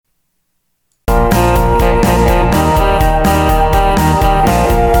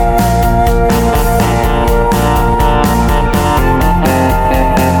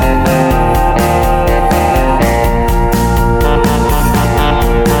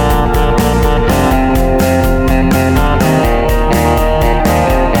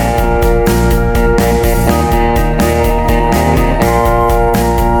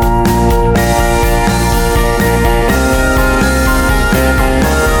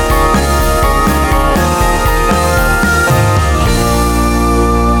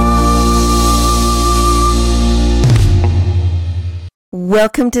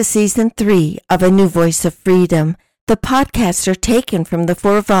Welcome to Season 3 of A New Voice of Freedom. The podcasts are taken from the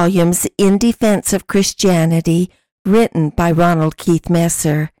 4 volumes In Defense of Christianity, written by Ronald Keith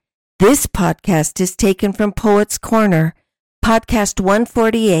Messer. This podcast is taken from Poet's Corner. Podcast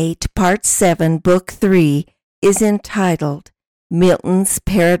 148, Part 7, Book 3, is entitled Milton's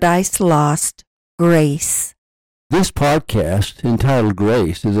Paradise Lost, Grace. This podcast, entitled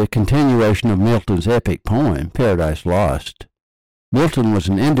Grace, is a continuation of Milton's epic poem, Paradise Lost. Milton was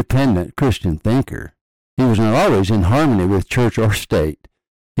an independent Christian thinker. He was not always in harmony with church or state.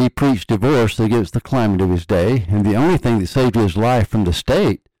 He preached divorce against the climate of his day, and the only thing that saved his life from the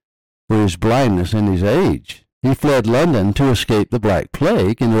state were his blindness and his age. He fled London to escape the Black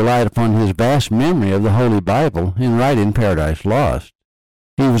Plague and relied upon his vast memory of the Holy Bible in writing Paradise Lost.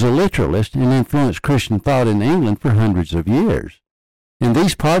 He was a literalist and influenced Christian thought in England for hundreds of years. In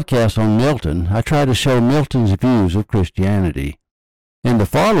these podcasts on Milton, I try to show Milton's views of Christianity. In the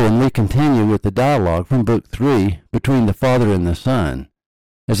following, we continue with the dialogue from Book 3 between the Father and the Son.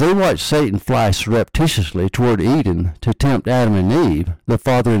 As they watch Satan fly surreptitiously toward Eden to tempt Adam and Eve, the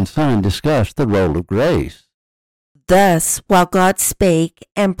Father and Son discuss the role of grace. Thus, while God spake,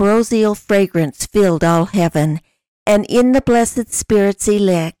 ambrosial fragrance filled all heaven, and in the blessed Spirit's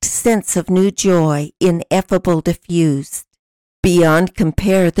elect sense of new joy, ineffable diffused. Beyond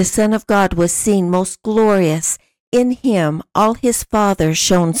compare, the Son of God was seen most glorious. In him all his Father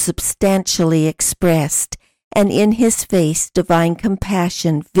shone substantially expressed, and in his face divine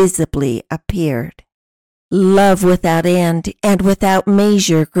compassion visibly appeared. Love without end and without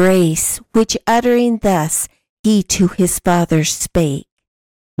measure grace, which uttering thus he to his Father spake.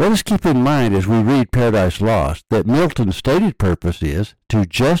 Let us keep in mind as we read Paradise Lost that Milton's stated purpose is to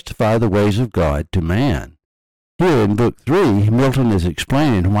justify the ways of God to man. Here in Book 3, Milton is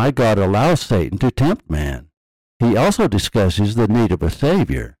explaining why God allows Satan to tempt man. He also discusses the need of a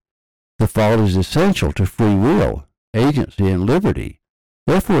Savior. The fall is essential to free will, agency, and liberty.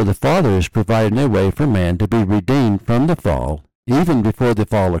 Therefore, the Father is providing a way for man to be redeemed from the fall, even before the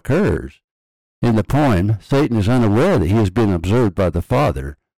fall occurs. In the poem, Satan is unaware that he has been observed by the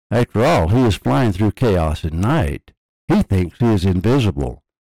Father. After all, he is flying through chaos and night. He thinks he is invisible.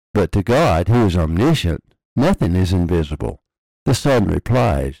 But to God, who is omniscient, nothing is invisible. The Son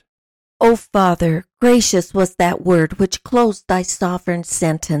replies, O Father, gracious was that word which closed thy sovereign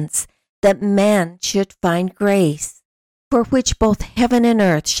sentence, that man should find grace, for which both heaven and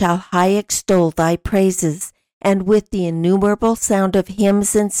earth shall high extol thy praises, and with the innumerable sound of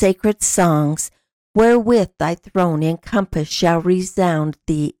hymns and sacred songs, wherewith thy throne encompassed shall resound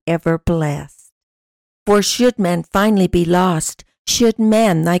thee ever blessed. For should man finally be lost, should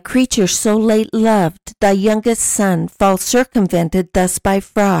man, thy creature so late loved, thy youngest son, fall circumvented thus by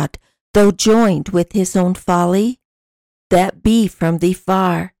fraud, though joined with his own folly? That be from thee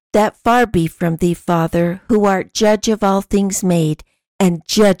far, that far be from thee, Father, who art judge of all things made, and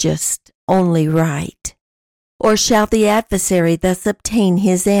judgest only right. Or shall the adversary thus obtain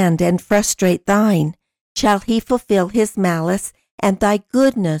his end and frustrate thine? Shall he fulfill his malice, and thy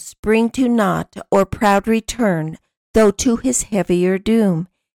goodness bring to naught or proud return, though to his heavier doom,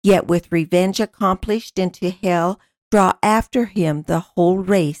 yet with revenge accomplished into hell, draw after him the whole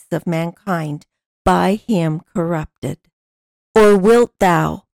race of mankind, by him corrupted? Or wilt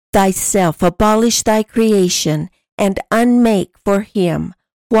thou thyself abolish thy creation, and unmake for him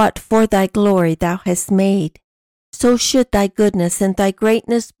what for thy glory thou hast made? So should thy goodness and thy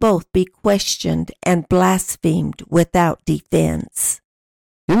greatness both be questioned and blasphemed without defense.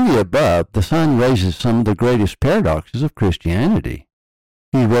 In the above, the Son raises some of the greatest paradoxes of Christianity.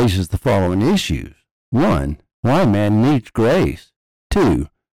 He raises the following issues. 1. Why man needs grace. 2.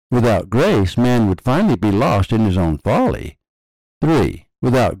 Without grace, man would finally be lost in his own folly. 3.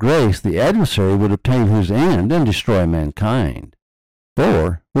 Without grace, the adversary would obtain his end and destroy mankind.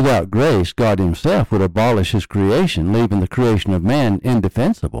 4. Without grace, God himself would abolish his creation, leaving the creation of man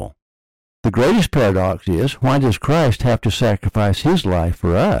indefensible. The greatest paradox is, why does Christ have to sacrifice his life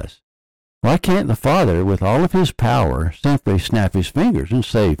for us? Why can't the Father, with all of his power, simply snap his fingers and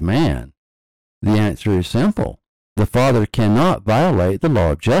save man? The answer is simple. The Father cannot violate the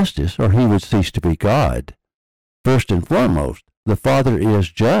law of justice, or he would cease to be God. First and foremost, the Father is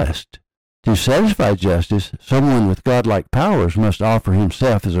just. To satisfy justice, someone with godlike powers must offer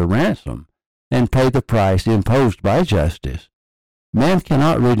himself as a ransom and pay the price imposed by justice. Man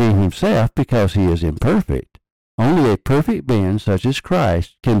cannot redeem himself because he is imperfect. Only a perfect being such as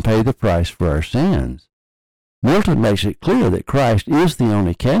Christ can pay the price for our sins. Milton makes it clear that Christ is the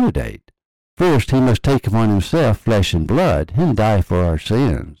only candidate. First, he must take upon himself flesh and blood and die for our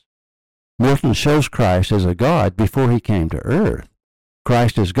sins. Milton shows Christ as a God before he came to earth.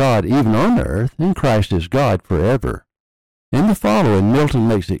 Christ is God even on earth, and Christ is God forever. In the following, Milton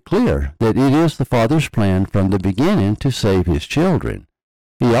makes it clear that it is the Father's plan from the beginning to save his children.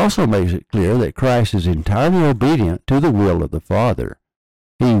 He also makes it clear that Christ is entirely obedient to the will of the Father.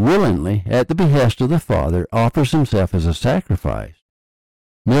 He willingly, at the behest of the Father, offers himself as a sacrifice.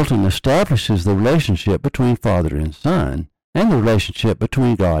 Milton establishes the relationship between Father and Son, and the relationship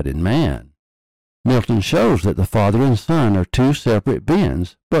between God and man. Milton shows that the Father and Son are two separate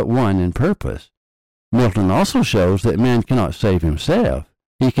beings, but one in purpose. Milton also shows that man cannot save himself.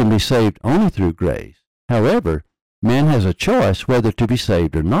 He can be saved only through grace. However, man has a choice whether to be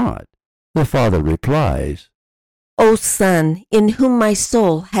saved or not. The Father replies, O Son, in whom my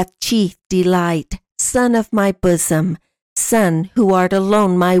soul hath chief delight, Son of my bosom, Son, who art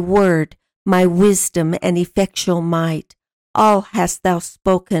alone my word, my wisdom and effectual might, all hast thou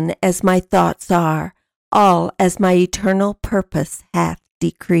spoken as my thoughts are, all as my eternal purpose hath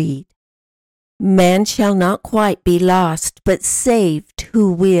decreed. Man shall not quite be lost, but saved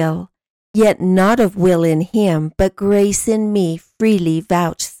who will, yet not of will in him, but grace in me freely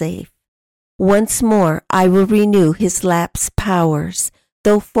vouchsafe. Once more I will renew his lapsed powers,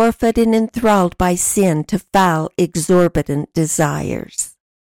 though forfeit and enthralled by sin to foul exorbitant desires.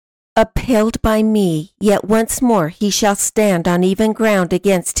 Upheld by me, yet once more he shall stand on even ground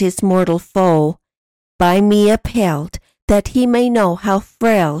against his mortal foe. By me upheld, that he may know how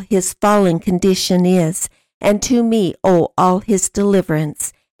frail his fallen condition is, and to me owe all his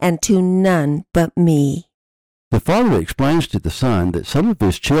deliverance, and to none but me. The Father explains to the Son that some of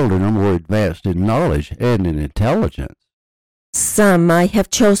his children are more advanced in knowledge and in intelligence. Some I have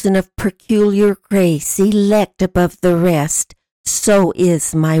chosen of peculiar grace, elect above the rest. So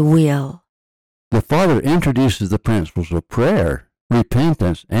is my will. The Father introduces the principles of prayer,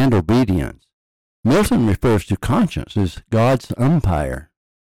 repentance, and obedience. Milton refers to conscience as God's umpire.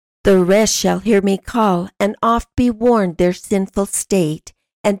 The rest shall hear me call, and oft be warned their sinful state,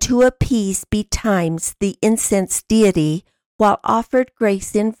 and to appease betimes the incensed deity, while offered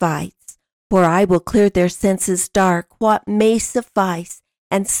grace invites. For I will clear their senses dark, what may suffice,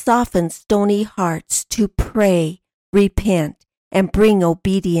 and soften stony hearts to pray, repent, and bring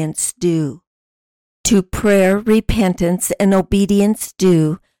obedience due. To prayer, repentance, and obedience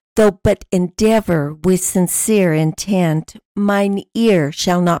due, though but endeavor with sincere intent, mine ear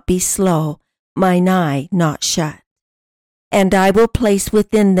shall not be slow, mine eye not shut. And I will place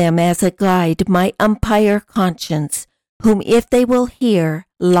within them as a guide my umpire conscience, whom if they will hear,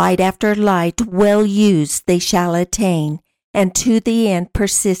 light after light, well used they shall attain, and to the end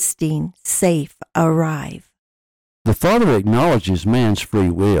persisting, safe arrive. The Father acknowledges man's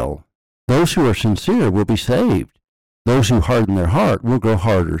free will. Those who are sincere will be saved. Those who harden their heart will grow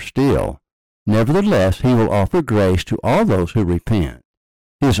harder still. Nevertheless, he will offer grace to all those who repent.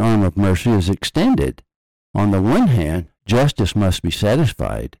 His arm of mercy is extended. On the one hand, justice must be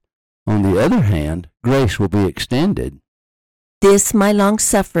satisfied. On the other hand, grace will be extended. This my long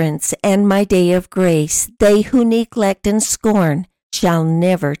sufferance and my day of grace, they who neglect and scorn shall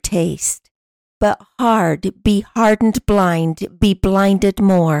never taste. But hard, be hardened blind, be blinded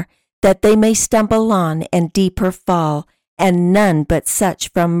more, that they may stumble on and deeper fall, and none but such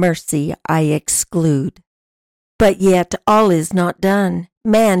from mercy I exclude. But yet all is not done.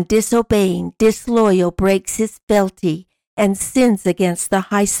 Man disobeying, disloyal breaks his fealty, and sins against the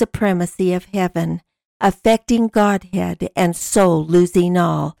high supremacy of heaven, affecting Godhead, and so losing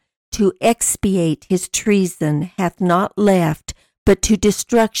all. To expiate his treason hath not left, but to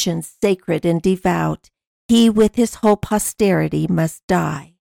destruction sacred and devout, he with his whole posterity must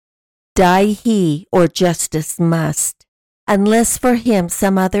die. Die he, or justice must, unless for him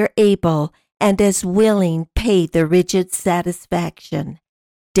some other able and as willing pay the rigid satisfaction,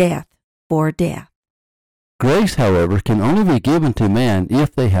 death for death. Grace, however, can only be given to man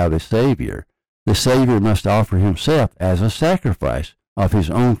if they have a Savior. The Savior must offer himself as a sacrifice of his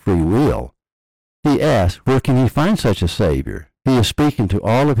own free will. He asks, where can he find such a Savior? He is speaking to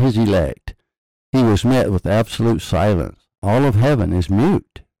all of his elect. He was met with absolute silence. All of heaven is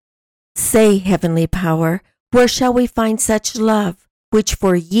mute. Say, heavenly power, where shall we find such love, which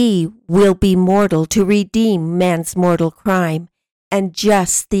for ye will be mortal to redeem man's mortal crime, and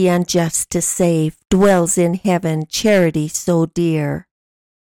just the unjust to save, dwells in heaven charity so dear?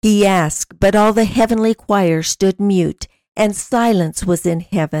 He asked, but all the heavenly choir stood mute, and silence was in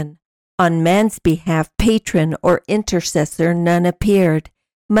heaven. On man's behalf patron or intercessor none appeared,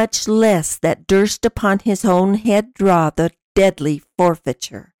 much less that durst upon his own head draw the deadly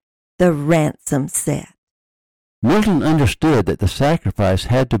forfeiture, the ransom set. Milton understood that the sacrifice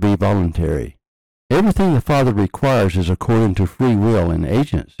had to be voluntary. Everything the Father requires is according to free will and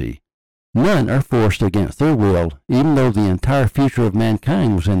agency. None are forced against their will, even though the entire future of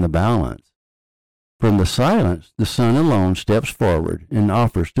mankind was in the balance. From the silence, the Son alone steps forward and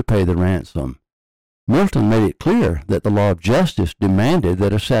offers to pay the ransom. Milton made it clear that the law of justice demanded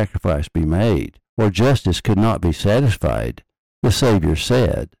that a sacrifice be made, or justice could not be satisfied. The Savior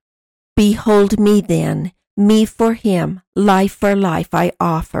said, "Behold me then, me for him, life for life I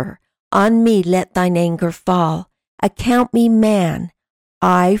offer. On me let thine anger fall. Account me man.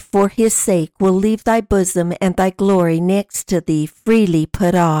 I for his sake will leave thy bosom and thy glory next to thee freely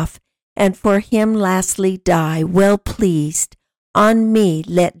put off, and for him lastly die well pleased. On me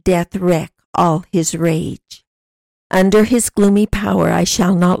let death wreak all his rage. Under his gloomy power I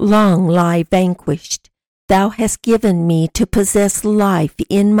shall not long lie vanquished. Thou hast given me to possess life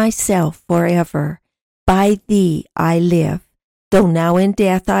in myself forever. By thee I live, though now in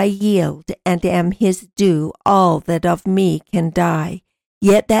death I yield, and am his due all that of me can die.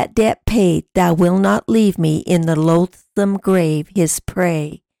 Yet that debt paid, thou wilt not leave me in the loathsome grave his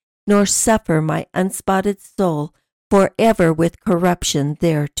prey, nor suffer my unspotted soul forever with corruption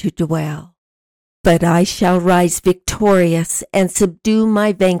there to dwell. But I shall rise victorious and subdue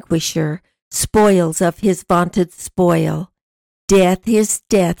my vanquisher, spoils of his vaunted spoil. Death his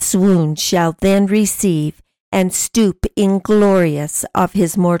death's wound shall then receive, and stoop inglorious of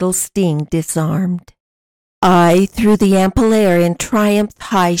his mortal sting disarmed. I through the ample air in triumph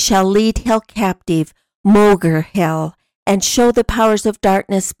high shall lead hell captive, maugre hell, and show the powers of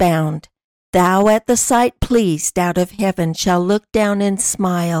darkness bound. Thou at the sight pleased out of heaven shall look down and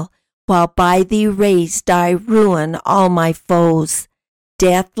smile, while by thee raised I ruin all my foes.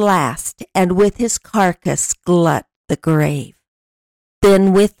 Death last, and with his carcass glut the grave.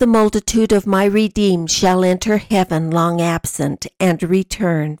 Then with the multitude of my redeemed shall enter heaven long absent, and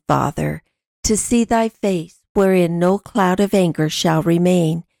return, Father, to see thy face, wherein no cloud of anger shall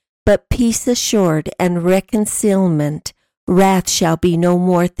remain, but peace assured and reconcilement. Wrath shall be no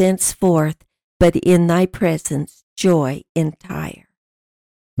more thenceforth, but in thy presence joy entire.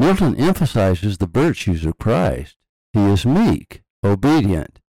 Milton emphasizes the virtues of Christ. He is meek,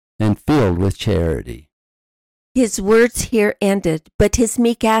 obedient, and filled with charity. His words here ended, but his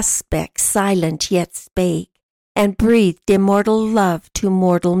meek aspect silent yet spake, and breathed immortal love to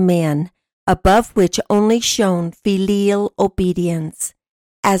mortal men, above which only shone filial obedience.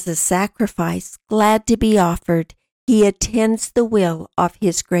 As a sacrifice glad to be offered, he attends the will of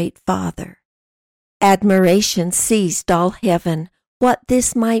his great Father. Admiration seized all heaven, what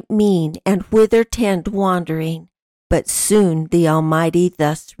this might mean and whither tend wandering, but soon the Almighty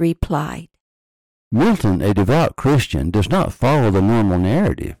thus replied. Milton, a devout Christian, does not follow the normal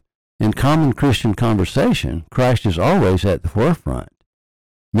narrative. In common Christian conversation, Christ is always at the forefront.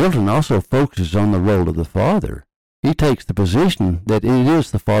 Milton also focuses on the role of the Father. He takes the position that it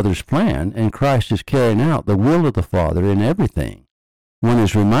is the Father's plan, and Christ is carrying out the will of the Father in everything. One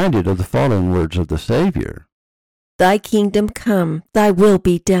is reminded of the following words of the Savior. Thy kingdom come, thy will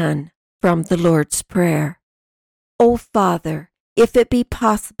be done, from the Lord's Prayer. O Father, if it be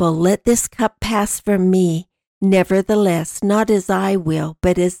possible, let this cup pass from me. Nevertheless, not as I will,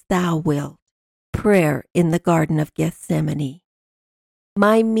 but as thou wilt. Prayer in the Garden of Gethsemane.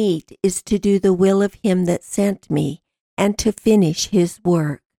 My meat is to do the will of him that sent me, and to finish his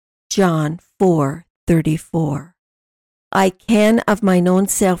work. John 4:34. I can of mine own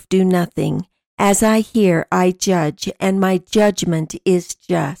self do nothing. As I hear, I judge, and my judgment is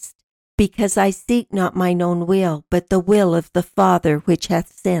just, because I seek not mine own will, but the will of the Father which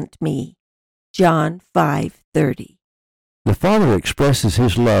hath sent me. John 5:30. The Father expresses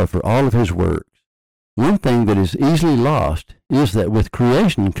his love for all of his works. One thing that is easily lost is that with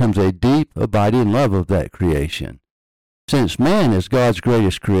creation comes a deep, abiding love of that creation. Since man is God's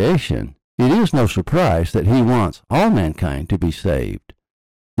greatest creation, it is no surprise that he wants all mankind to be saved.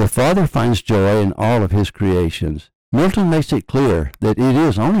 The Father finds joy in all of his creations. Milton makes it clear that it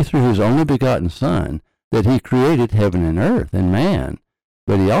is only through his only begotten Son that he created heaven and earth and man,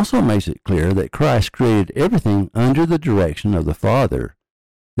 but he also makes it clear that Christ created everything under the direction of the Father.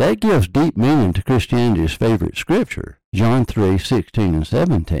 That gives deep meaning to Christianity's favorite scripture, John 3:16 and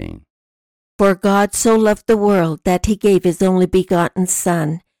 17. For God so loved the world that he gave his only begotten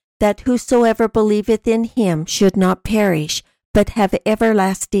Son, that whosoever believeth in him should not perish, but have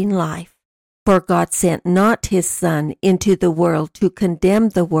everlasting life. For God sent not his Son into the world to condemn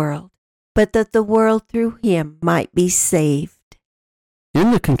the world, but that the world through him might be saved.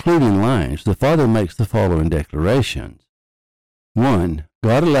 In the concluding lines, the Father makes the following declarations. 1.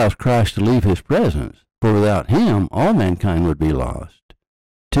 God allows Christ to leave his presence, for without him all mankind would be lost.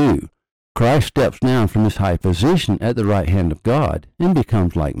 2. Christ steps down from his high position at the right hand of God and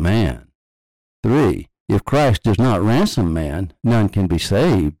becomes like man. 3. If Christ does not ransom man, none can be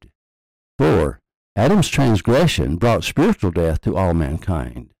saved. 4. Adam's transgression brought spiritual death to all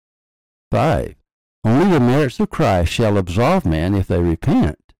mankind. 5. Only the merits of Christ shall absolve man if they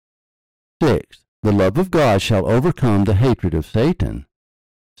repent. 6. The love of God shall overcome the hatred of Satan.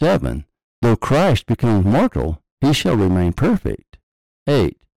 7. Though Christ becomes mortal, he shall remain perfect.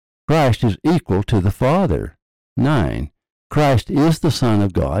 8. Christ is equal to the Father. 9. Christ is the Son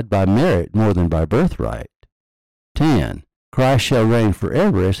of God by merit more than by birthright. 10. Christ shall reign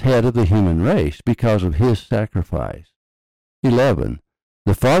forever as head of the human race because of his sacrifice. 11.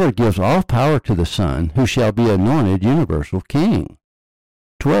 The Father gives all power to the Son, who shall be anointed universal King.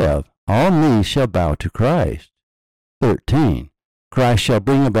 12. All knees shall bow to Christ. 13. Christ shall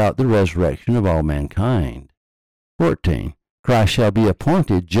bring about the resurrection of all mankind. 14. Christ shall be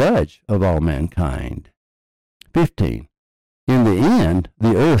appointed judge of all mankind. 15. In the end,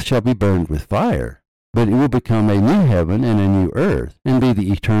 the earth shall be burned with fire, but it will become a new heaven and a new earth, and be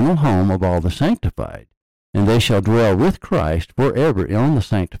the eternal home of all the sanctified, and they shall dwell with Christ forever on the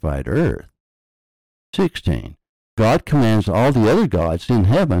sanctified earth. 16. God commands all the other gods in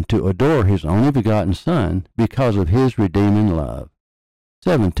heaven to adore his only begotten Son because of his redeeming love.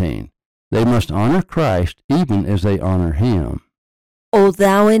 17. They must honor Christ even as they honor him. O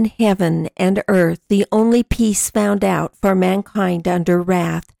thou in heaven and earth, the only peace found out for mankind under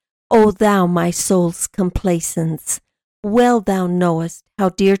wrath, O thou my soul's complacence, well thou knowest how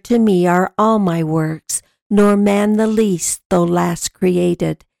dear to me are all my works, nor man the least, though last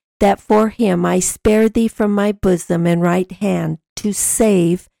created, that for him I spare thee from my bosom and right hand, to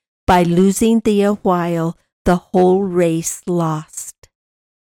save, by losing thee a while, the whole race lost.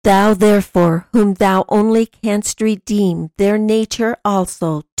 Thou therefore, whom thou only canst redeem, their nature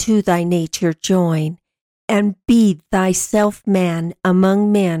also to thy nature join, and be thyself man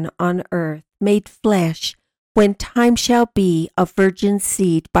among men on earth, made flesh, when time shall be a virgin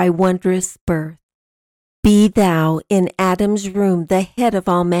seed by wondrous birth. Be thou in Adam's room the head of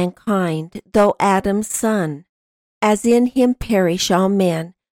all mankind, though Adam's son. As in him perish all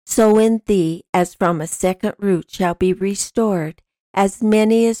men, so in thee, as from a second root shall be restored, as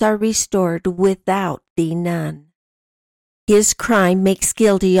many as are restored without thee none. His crime makes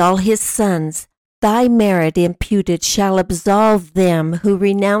guilty all his sons. Thy merit imputed shall absolve them who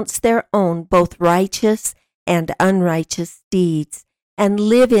renounce their own both righteous and unrighteous deeds, and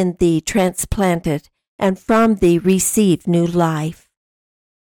live in thee transplanted, and from thee receive new life.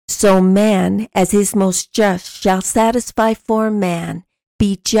 So man, as is most just, shall satisfy for man,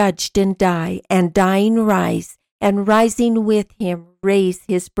 be judged and die, and dying rise, and rising with him raise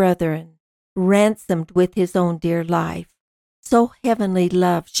his brethren, ransomed with his own dear life. So heavenly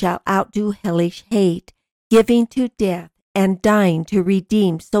love shall outdo hellish hate, giving to death and dying to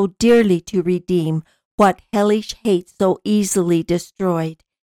redeem, so dearly to redeem what hellish hate so easily destroyed,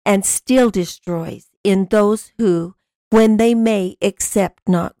 and still destroys in those who, when they may, accept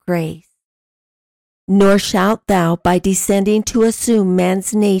not grace. Nor shalt thou, by descending to assume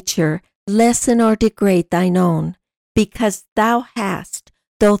man's nature, lessen or degrade thine own, because thou hast,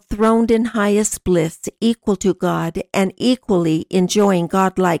 though throned in highest bliss, equal to God, and equally enjoying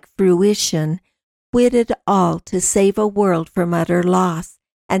godlike fruition, witted all to save a world from utter loss,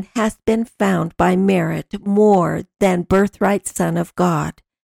 and hast been found by merit more than birthright Son of God,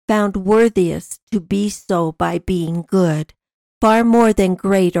 found worthiest to be so by being good, far more than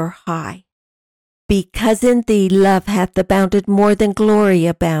great or high. Because in thee love hath abounded more than glory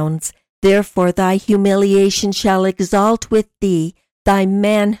abounds, therefore thy humiliation shall exalt with thee thy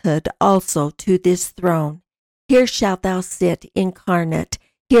manhood also to this throne. Here shalt thou sit incarnate,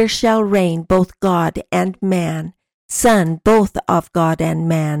 here shall reign both God and man, Son both of God and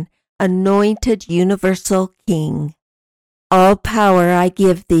man, anointed universal King. All power I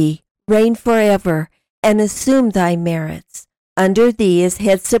give thee, reign forever, and assume thy merits. Under thee is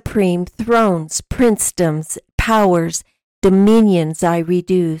head supreme, thrones, princedoms, powers, dominions I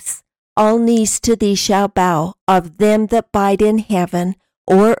reduce. All knees to thee shall bow, of them that bide in heaven,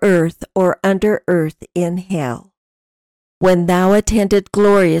 or earth, or under earth in hell. When thou attended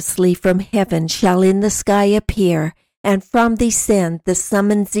gloriously from heaven shall in the sky appear, and from thee send the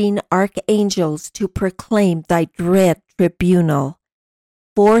summoning archangels to proclaim thy dread tribunal.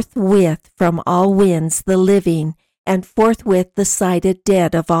 Forthwith from all winds the living, and forthwith the sighted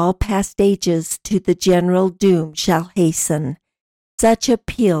dead of all past ages to the general doom shall hasten. Such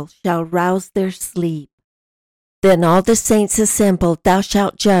appeal shall rouse their sleep. Then all the saints assembled thou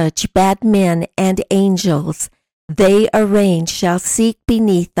shalt judge, bad men and angels. They arraigned shall seek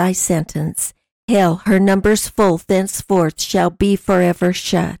beneath thy sentence. Hell, her numbers full, thenceforth shall be forever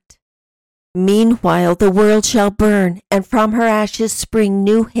shut. Meanwhile the world shall burn, and from her ashes spring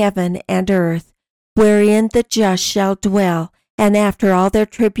new heaven and earth, wherein the just shall dwell, and after all their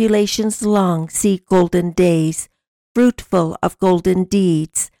tribulations long see golden days, fruitful of golden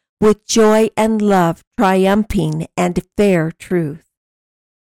deeds, with joy and love triumphing and fair truth.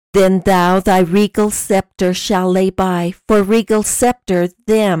 Then thou thy regal scepter shall lay by, for regal scepter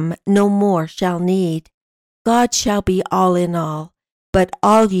them no more shall need. God shall be all in all, but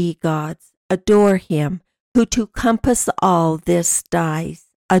all ye gods adore him, who to compass all this dies.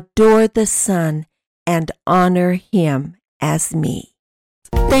 Adore the Son, and honor him as me.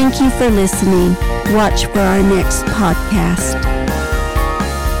 Thank you for listening. Watch for our next podcast.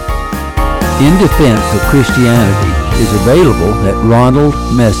 In Defense of Christianity is available at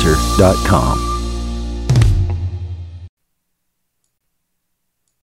ronaldmesser.com.